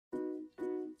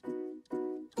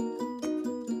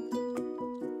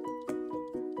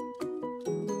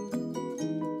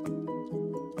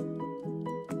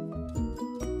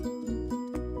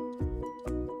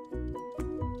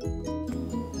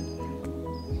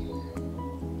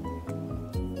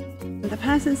The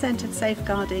Person-Centred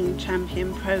Safeguarding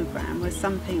Champion programme was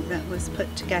something that was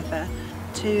put together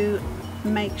to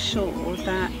make sure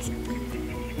that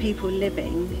people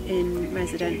living in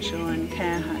residential and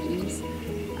care homes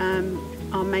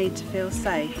are made to feel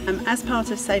safe. As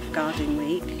part of Safeguarding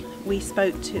Week, we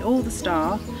spoke to all the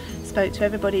staff, spoke to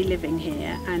everybody living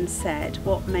here and said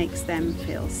what makes them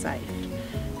feel safe.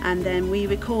 And then we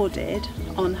recorded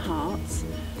on hearts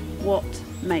what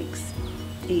makes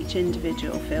each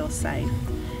individual feel safe.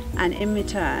 And in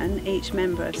return, each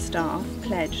member of staff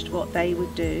pledged what they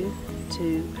would do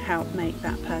to help make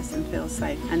that person feel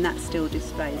safe, and that's still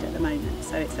displayed at the moment,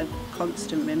 so it's a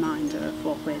constant reminder of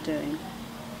what we're doing.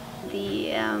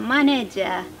 The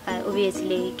manager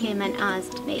obviously came and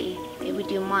asked me, would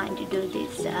you mind to do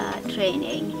this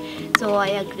training? So I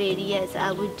agreed, yes,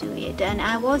 I would do it. And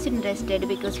I was interested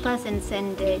because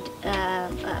person-centered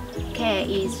care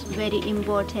is very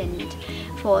important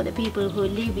for the people who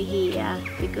live here,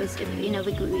 because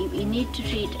we need to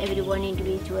treat everyone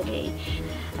individually.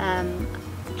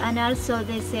 And also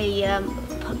they say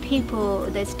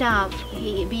the staff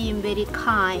being very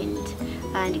kind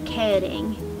and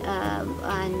caring,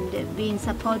 and being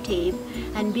supportive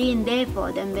and being there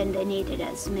for them when they needed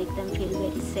us, make them feel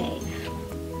very safe.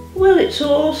 Well, it's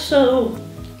also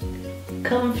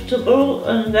comfortable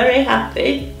and very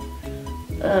happy,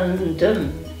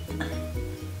 and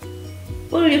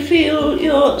well, you feel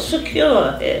you're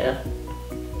secure here.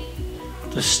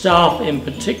 The staff in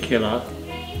particular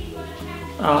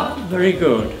are very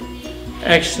good,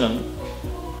 excellent.